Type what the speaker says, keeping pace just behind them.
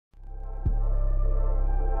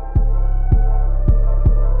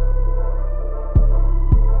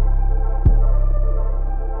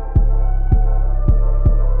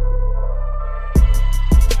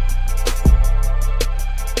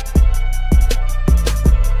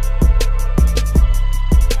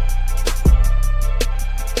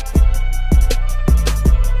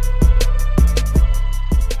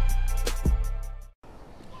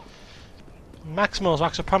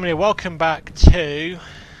Maximals, Primal, welcome back to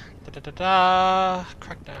Crackdown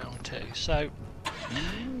 2. So,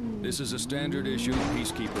 this is a standard issue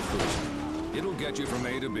Peacekeeper cruiser. It'll get you from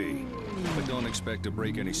A to B, but don't expect to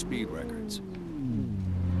break any speed records.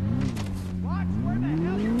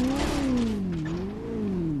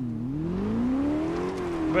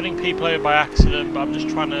 running people over by accident, but I'm just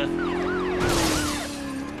trying to...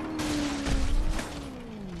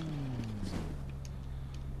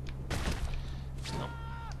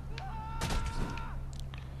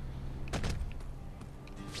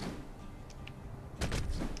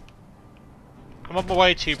 I'm on my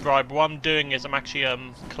way to bribe, but what I'm doing is I'm actually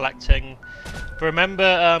collecting. Remember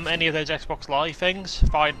any of those Xbox Live things?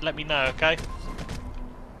 Fine, let me know, okay?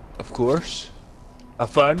 Of course. I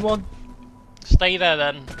found one. Stay there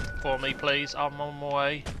then for me, please. I'm on my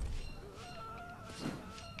way.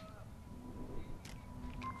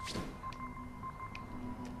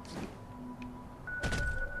 I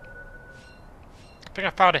think I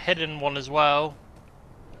found a hidden one as well.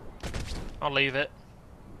 I'll leave it.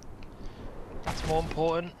 That's more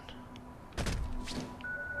important.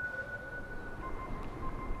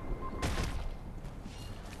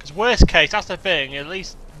 Because worst case, that's the thing, at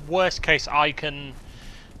least worst case I can,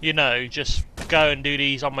 you know, just go and do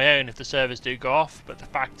these on my own if the servers do go off, but the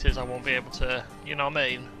fact is I won't be able to, you know what I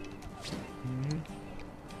mean?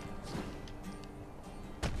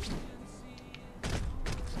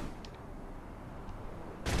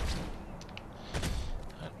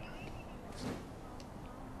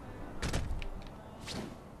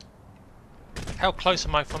 How close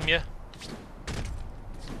am I from you?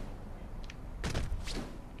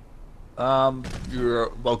 You're,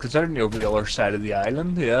 well, considering you're over the other side of the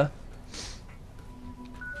island, yeah.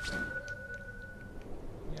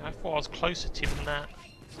 Yeah, I thought I was closer to you than that.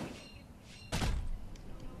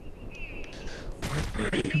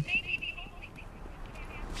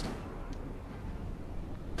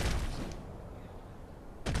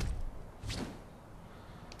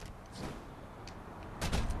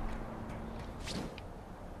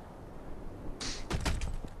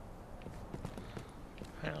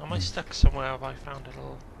 Am I stuck somewhere? Have I found a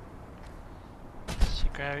little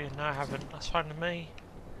secret area? No, I haven't. That's fine with me.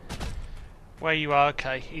 Where you are,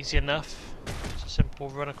 okay, easy enough. Just a simple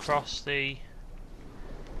run across the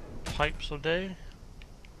pipes will do.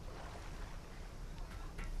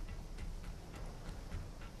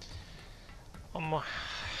 Am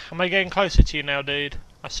I getting closer to you now, dude?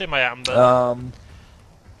 I assume I am, but...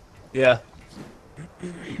 yeah.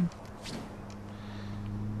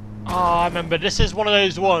 Oh, I remember. This is one of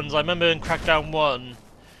those ones. I remember in Crackdown 1.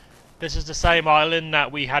 This is the same island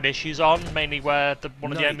that we had issues on, mainly where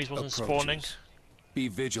one of the enemies wasn't spawning. Be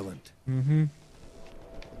vigilant.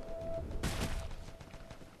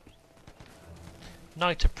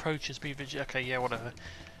 Night approaches, be vigilant. Okay, yeah, whatever.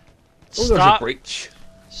 Oh, there's a breach.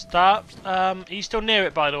 Start. Are you still near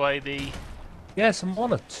it, by the way? Yes, I'm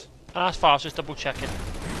on it. Oh, that's fine. I was just double checking.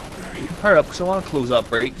 Hurry up, because I want to close that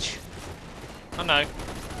breach. I know.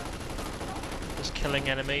 Just killing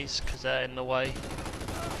enemies because they're in the way.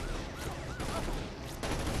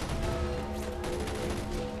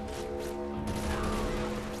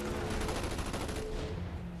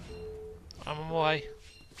 I'm on my way.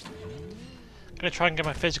 Gonna try and get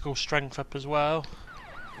my physical strength up as well.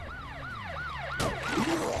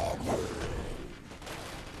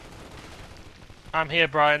 I'm here,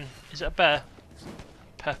 Brian. Is it a bear?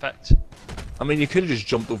 Perfect. I mean, you could have just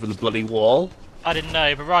jumped over the bloody wall. I didn't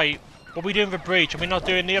know, but right. What are we doing for breach? Are we not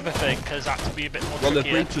doing the other thing? Because that could be a bit more Well,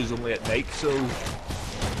 trickier. the breach is only at night, so... Do you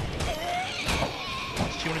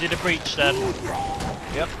want to do the breach then?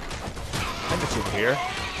 Yep. I think it's over here.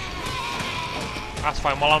 That's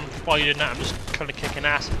fine. While you're doing that, I'm just kind of kicking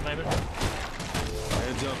ass at the moment.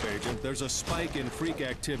 Heads up, Agent. There's a spike in freak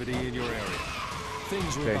activity in your area.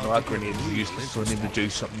 Things were Okay, about no, that to get grenade is real useless, so I need to do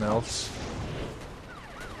something else.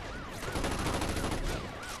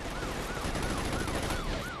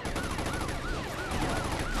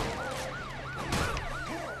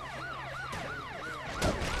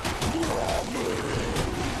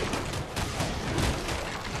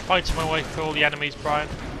 Fighting my way through all the enemies, Brian.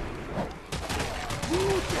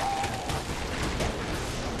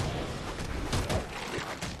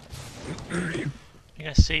 You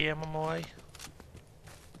gonna see him on my way?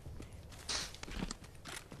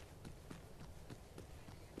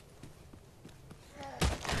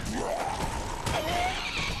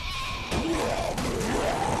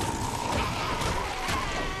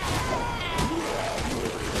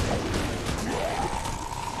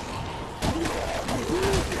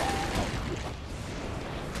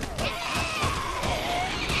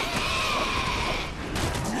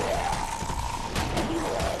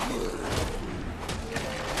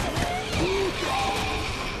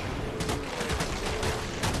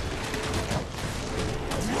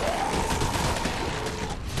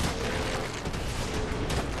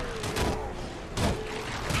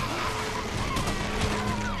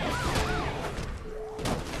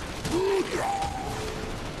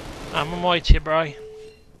 I'm on my way to you, bro. I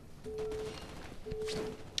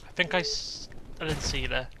think I didn't see you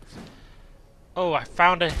there. Oh, I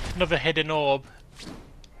found another hidden orb.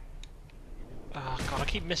 Oh god, I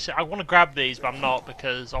keep missing. I want to grab these, but I'm not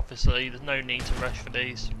because obviously there's no need to rush for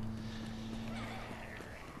these.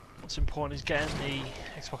 What's important is getting the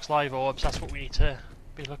Xbox Live orbs. That's what we need to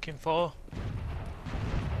be looking for.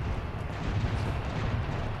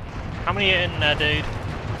 How many are in there, dude?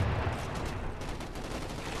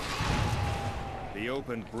 The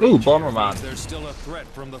open Ooh, breach Bomber here Man. means there's still a threat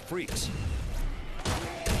from the freaks.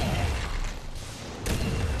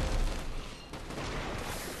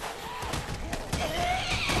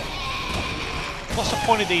 What's the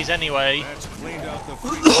point of these anyway? That's cleaned out the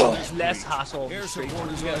freaks on this Less breach. hassle on Air the street.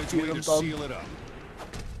 support is You on get a its few way of to them done. seal it up.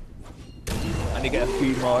 And you get a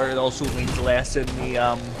few more. It also means less in the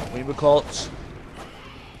what do you call it?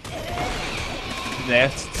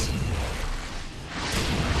 Nests.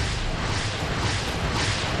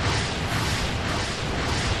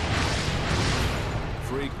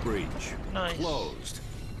 Freak breach. Nice. Closed.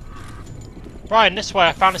 Brian, this way.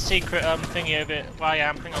 I found a secret thingy over it. Where I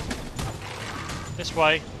am. Hang on. This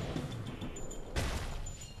way.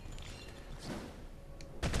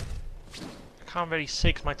 I can't really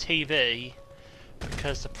see 'cause my TV.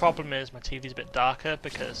 Because the problem is my TV's a bit darker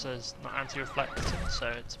because there's not anti-reflecting, so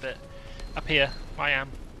it's a bit up here. Where I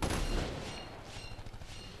am.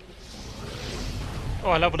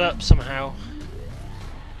 Oh, I leveled up somehow.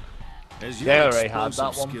 As Yeah, I your already had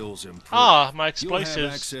explosive that one. skills improve, Ah, my you'll have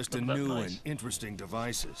explosives. access to leveled up, new nice. and interesting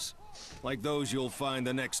devices, like those you'll find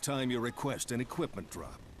the next time you request an equipment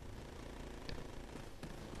drop.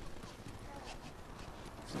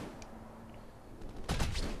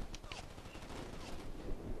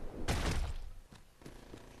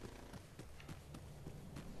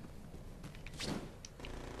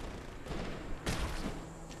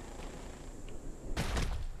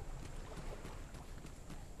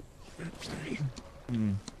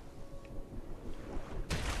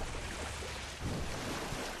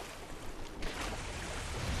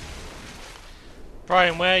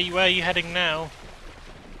 Brian, where are you heading now?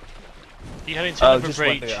 Are you heading to another Just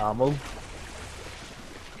went breach? to get ammo.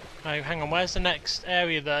 Oh, hang on. Where's the next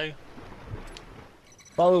area though?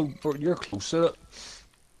 Follow, but you're close to it.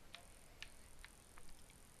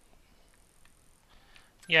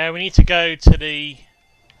 Yeah, we need to go to the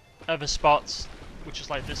other spots, which is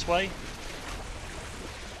like this way.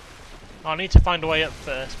 I need to find a way up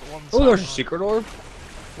first, but one Oh, there's a side- secret orb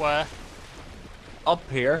Where? up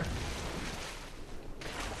here.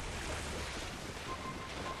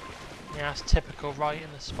 Yeah, that's typical, right in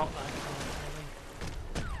the spot that I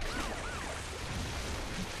can't really.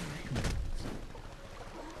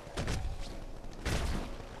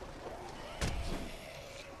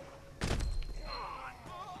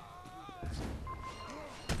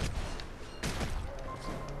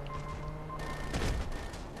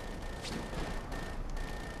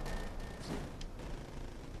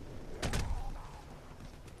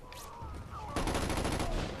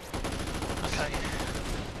 Okay.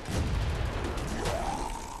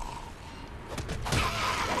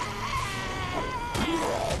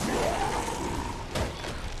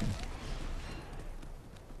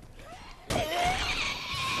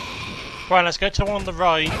 Right, let's go to the one on the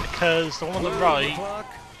right, because the one on the right, Clock,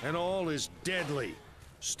 and all is deadly.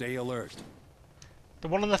 Stay alert. the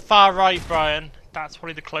one on the far right, Brian, that's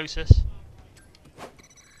probably the closest.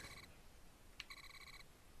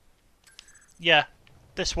 Yeah,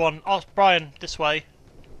 this one. Oh, Brian, this way.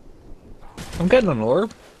 I'm getting an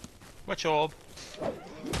orb Which orb?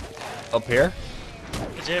 up here.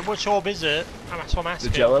 Is it? Which orb is it? That's what I'm The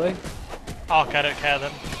asking. agility. Oh, okay, I don't care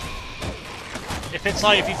then. If it's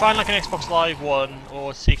like, if you find like an Xbox Live one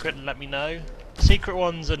or secret, let me know. The secret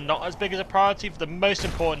ones are not as big as a priority. The most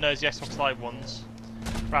important though is the Xbox Live ones.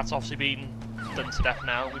 That's obviously been done to death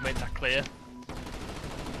now. We made that clear.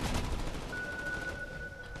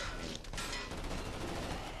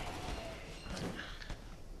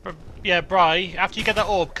 But yeah, Bri, after you get that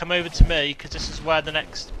orb, come over to me because this is where the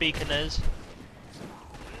next beacon is.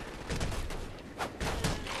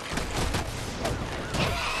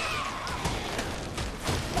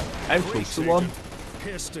 I'm close to one.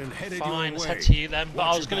 Pissed and headed Fine, your let's way. head to you then. But I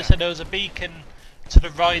Watch was your going to back. say there was a beacon to the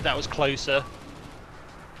right that was closer.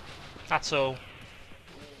 That's all.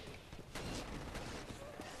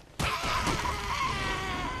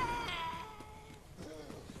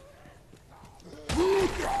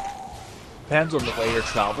 Depends on the way you're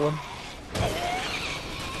traveling.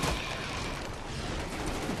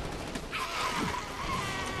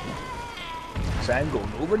 So I'm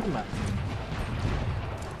going over the map.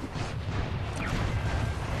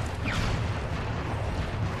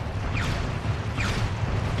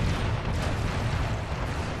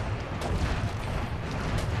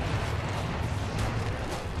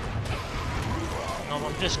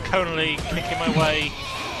 just conally kicking my way.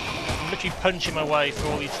 I'm literally punching my way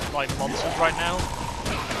through all these like monsters right now.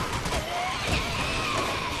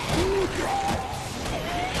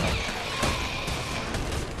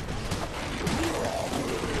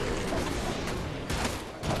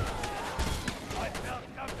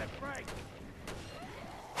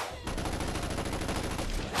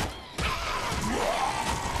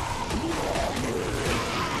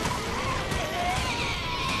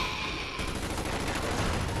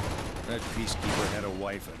 That peacekeeper had a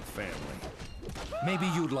wife and family. Maybe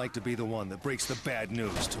you'd like to be the one that breaks the bad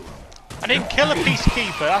news to him. I didn't kill a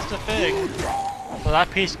peacekeeper, that's the thing. Well, that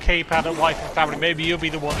peacekeeper had a wife and family. Maybe you'll be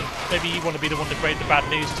the one. Maybe you want to be the one to break the bad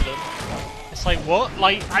news to them. It's like, what?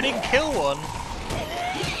 Like, I didn't kill one.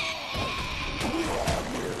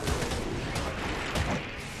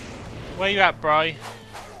 Where you at, Bri?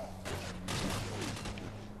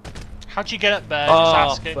 How'd you get up there? Just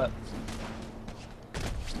asking. But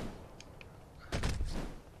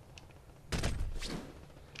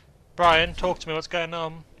Brian, talk to me. What's going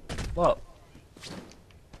on? what?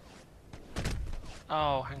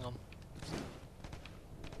 Oh, hang on.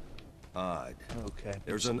 Odd. Okay.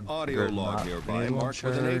 There's an audio log nearby marked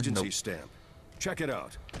with an agency stamp. Check it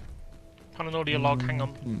out. On an audio log, hang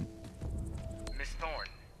on. Miss Thorne,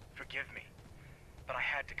 forgive me, but I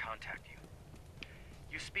had to contact you.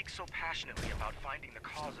 You speak so passionately about finding the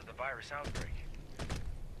cause of the virus outbreak.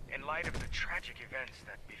 In light of the tragic events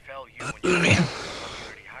that befell you when you were in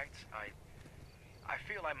Community Heights, I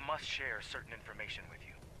feel I must share certain information with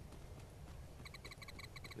you.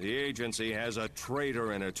 The agency has a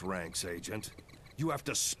traitor in its ranks, Agent. You have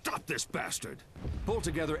to stop this bastard. Pull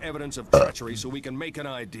together evidence of treachery so we can make an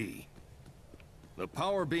ID. The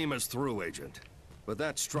power beam is through, Agent. But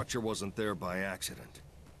that structure wasn't there by accident.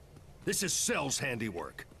 This is Cell's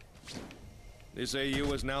handiwork. This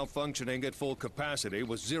AU is now functioning at full capacity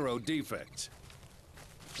with 0 defects.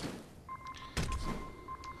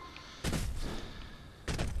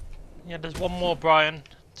 Yeah, there's one more, Brian,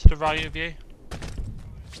 to the right of you.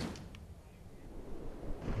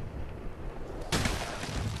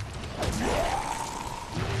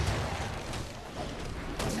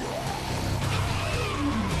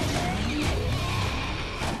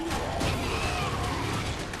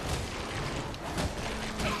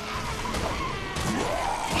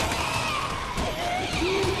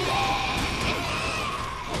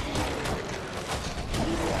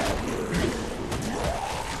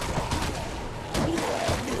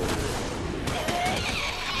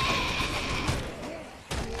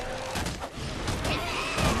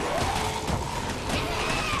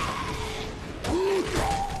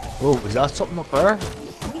 Oh, is that something up there?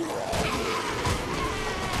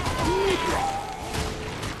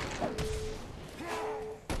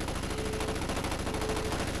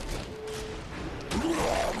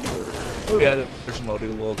 Oh yeah, there's an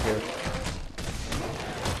audio log here.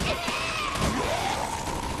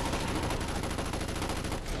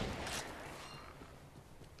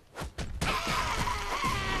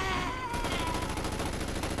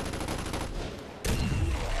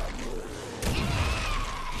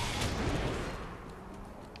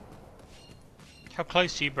 How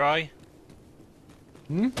close are you, Bri?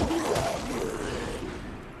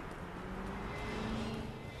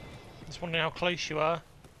 Just wondering how close you are.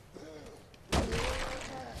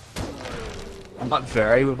 I'm not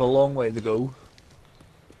very, with a long way to go.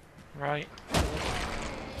 Right.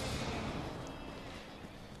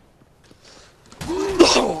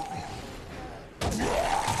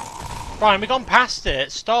 Brian, we've gone past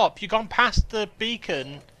it. Stop. You've gone past the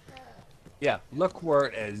beacon. Yeah, look where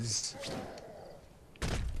it is.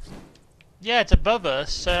 Yeah, it's above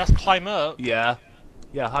us, so let's climb up. Yeah.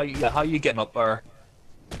 Yeah, how you getting up there?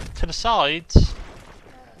 To the sides.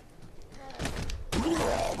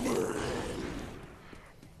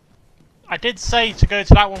 I did say to go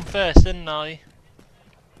to that one first, didn't I?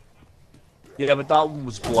 Yeah, but that one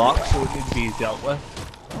was blocked, so it needs to be dealt with.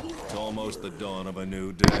 It's almost the dawn of a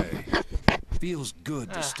new day. Feels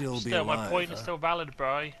good to still be alive. My point is still valid,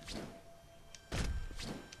 Bri.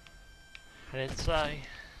 I did say.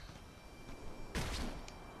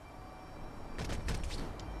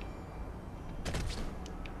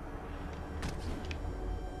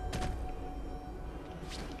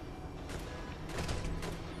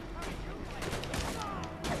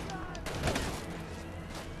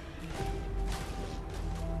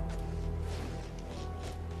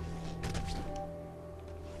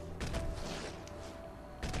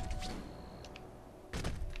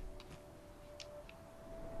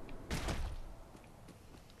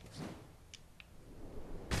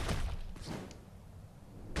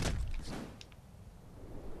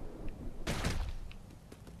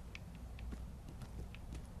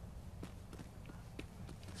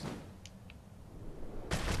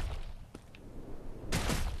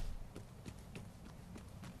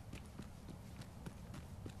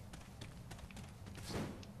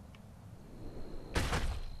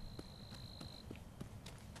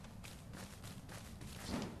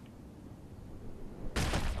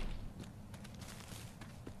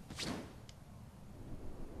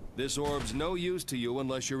 This orb's no use to you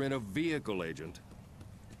unless you're in a vehicle, Agent.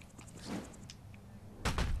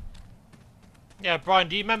 Yeah, Brian,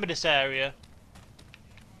 do you remember this area?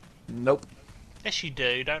 Nope, Yes, you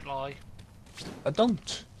do. Don't lie. I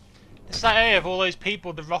don't. It's that area of all those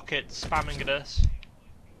people, the rockets spamming at us.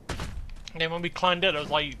 And then when we climbed it, it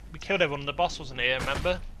was like we killed everyone. And the boss wasn't here.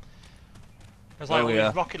 Remember? It was like Oh, all yeah.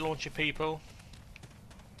 these rocket launcher people.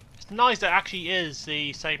 It's nice that it actually is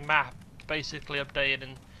the same map, basically updated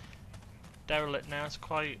and derelict now. It's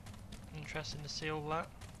quite interesting to see all that.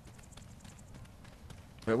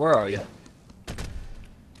 Wait, where are you?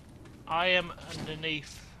 I am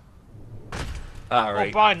underneath. Ah, Oh,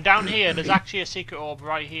 right. Brian, down here, there's actually a secret orb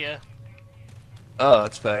right here. Oh,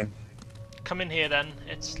 that's fine. Come in here then.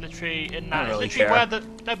 It's literally in that. I don't It's really literally care. where the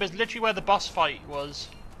but it's literally where the boss fight was.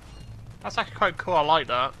 That's actually quite cool. I like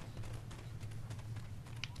that.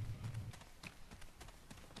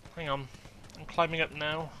 Hang on, I'm climbing up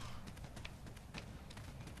now.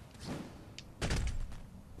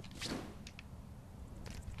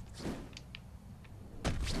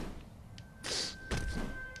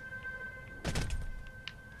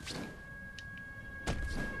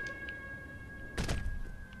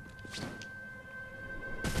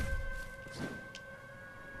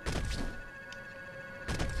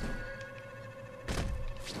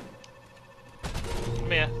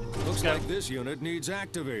 Come here. Looks go. like this unit needs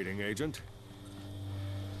activating, Agent.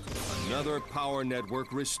 Another power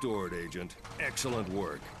network restored, Agent. Excellent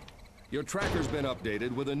work. Your tracker's been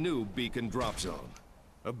updated with a new beacon drop zone.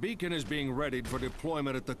 A beacon is being readied for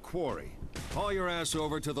deployment at the quarry. Haul your ass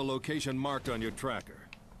over to the location marked on your tracker.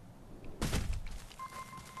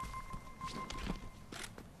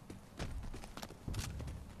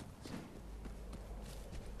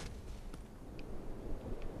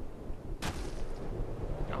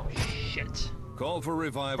 Oh shit! Call for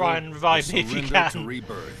revival. Brian, revive or me if you surrender can. to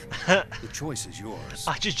rebirth. The choice is yours.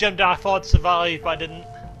 I just jumped down. I thought I'd survive, but I didn't.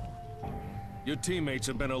 Your teammates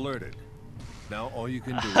have been alerted. Now all you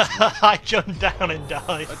can do is I jumped down and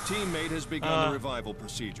died. a teammate has begun the revival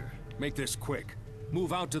procedure. Make this quick.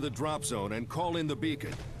 Move out to the drop zone and call in the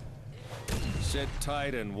beacon. Sit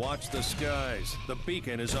tight and watch the skies. The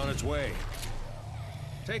beacon is on its way.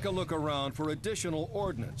 Take a look around for additional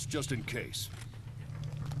ordnance, just in case.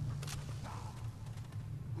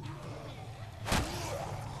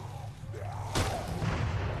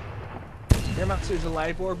 Here, Max, there's a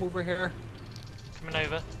live orb over here. Coming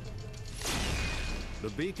over. The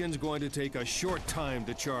beacon's going to take a short time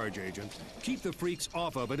to charge, Agent. Keep the freaks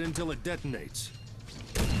off of it until it detonates.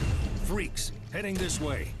 Freaks, heading this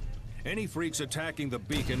way. Any freaks attacking the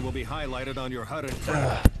beacon will be highlighted on your HUD and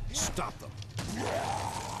frame. Stop them.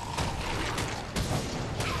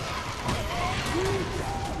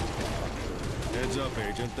 Heads up,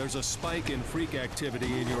 Agent. There's a spike in freak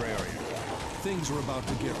activity in your area. Things are about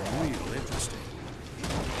to get real interesting.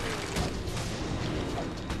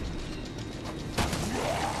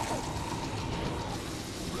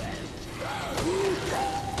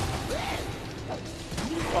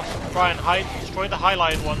 Brian, destroy the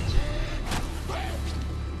highlighted ones.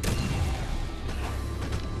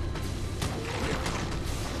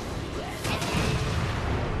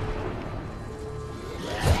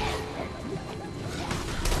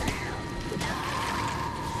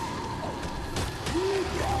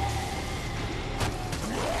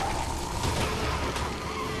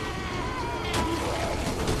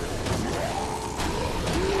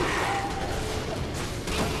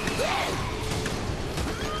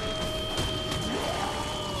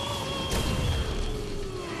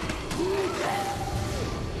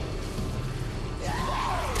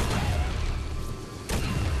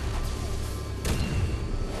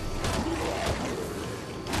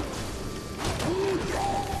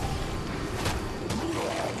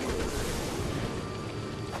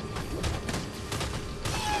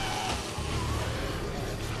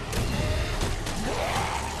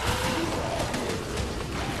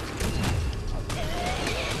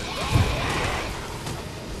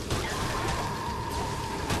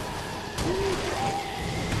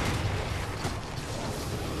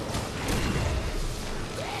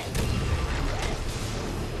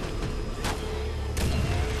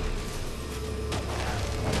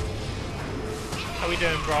 How we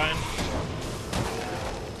doing, Brian?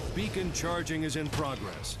 Beacon charging is in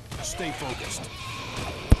progress. Stay focused.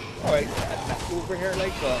 Alright, over here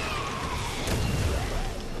like that.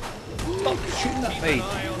 Stop shooting at Keep me. an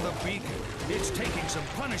eye on the beacon. It's taking some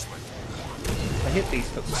punishment. I hate these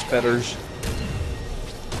little spitters.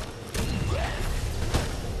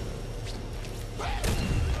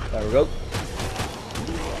 There we go.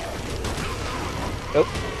 Oh.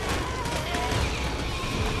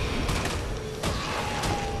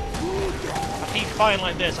 fighting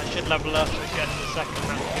like this, I should level up again in a second.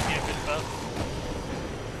 That will give me a good buff.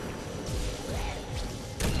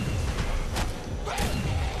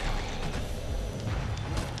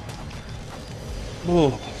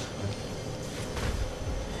 Oh.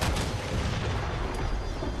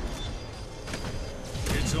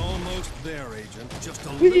 It's almost there, Agent. Just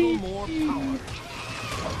a little more power.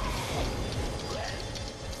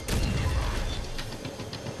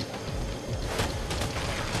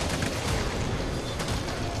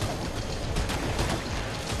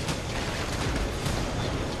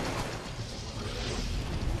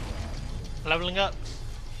 Leveling up?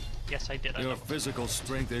 Yes, I did. Your physical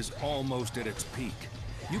strength is almost at its peak.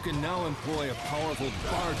 You can now employ a powerful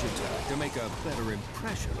barge attack to make a better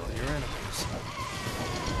impression on your enemies.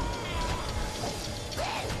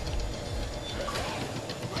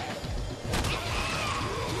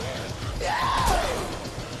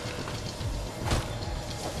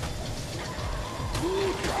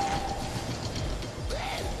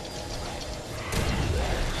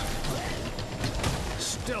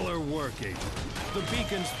 Stellar work, Agent. The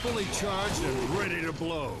beacon's fully charged and ready to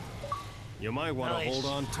blow. You might want to hold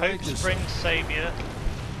on tight. Hope Springs Savior.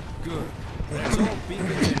 Good. That's all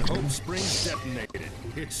beacons in Hope Springs detonated.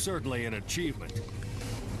 It's certainly an achievement.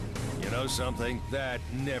 You know something? That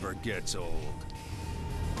never gets old.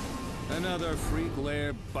 Another freak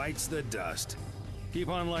lair bites the dust. Keep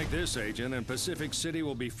on like this, Agent, and Pacific City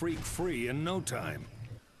will be freak-free in no time.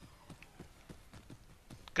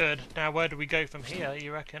 Good. Now where do we go from here,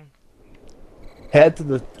 you reckon? Head to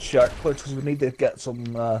the shark port because we need to get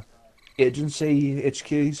some agency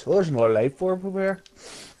HQs. Oh, there's another life orb over here.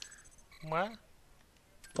 Where?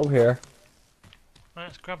 Over here. Right,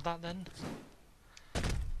 let's grab that then.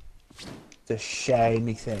 The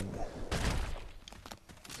shiny thing.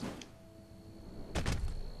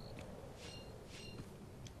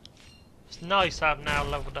 It's nice I've now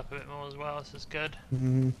leveled up a bit more as well. This is good.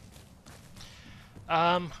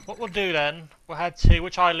 What we'll do then, we'll head to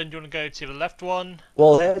which island do you want to go to? The left one?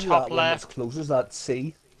 Well, head to Top that one that's left. closest, that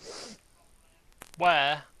sea.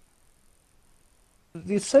 Where?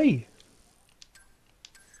 Do you see?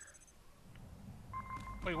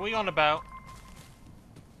 Wait, what are you on about?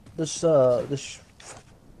 This, the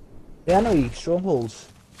enemy strongholds.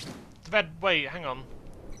 Wait, hang on.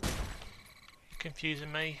 You're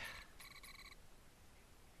confusing me.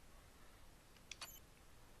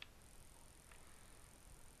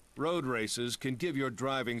 Road races can give your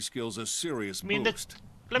driving skills a serious boost.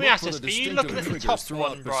 Let me Look ask for this, the are you distinctive looking at the triggers top throughout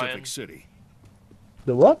one, Pacific Brian? City.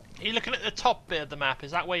 The what? Are you looking at the top bit of the map?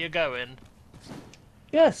 Is that where you're going?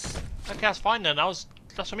 Yes. Okay, that's fine then. That's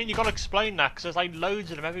what I mean, you gotta explain that, because there's like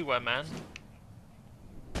loads of them everywhere, man.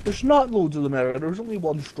 There's not loads of them there. There's only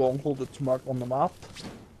one stronghold that's marked on the map.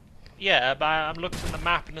 Yeah, but I'm looking at the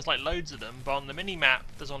map and there's like loads of them, but on the mini-map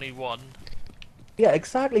there's only one. Yeah,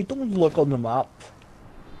 exactly. Don't look on the map.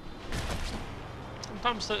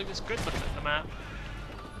 Sometimes it's good looking at the map.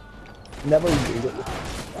 Never read it.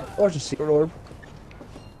 Or just a secret orb.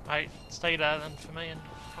 Right, stay there then for me and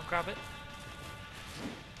I'll grab it.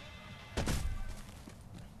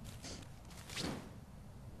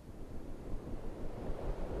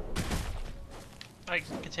 Right,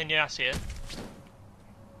 continue, I see it.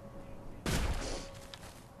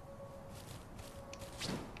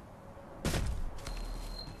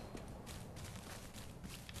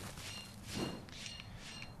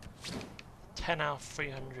 Out of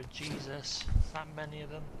 300, Jesus, that many of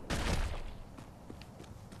them.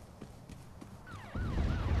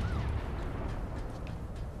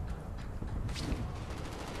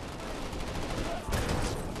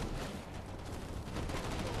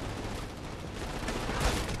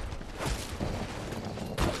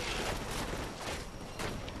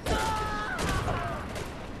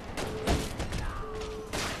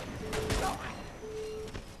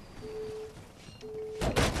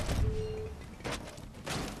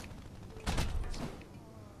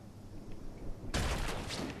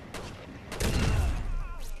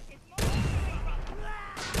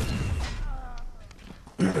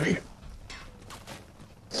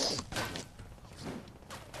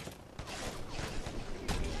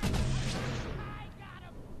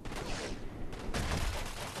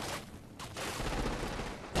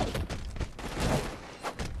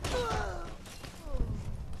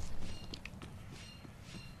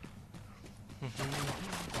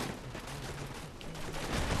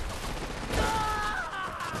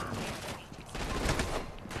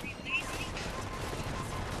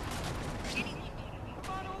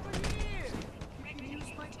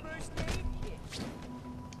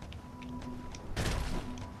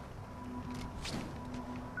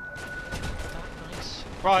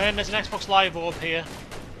 Ryan, there's an Xbox Live orb here.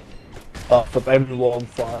 Oh, but I'm long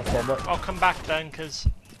far from it. I'll come back then, because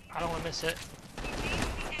I don't want to miss it.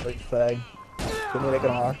 Right thing. Give me like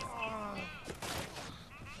an hour.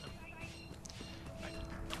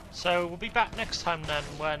 So we'll be back next time then,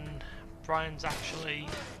 when Brian's actually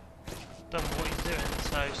done what he's doing.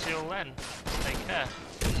 So see you all then. Take care.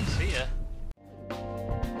 See ya.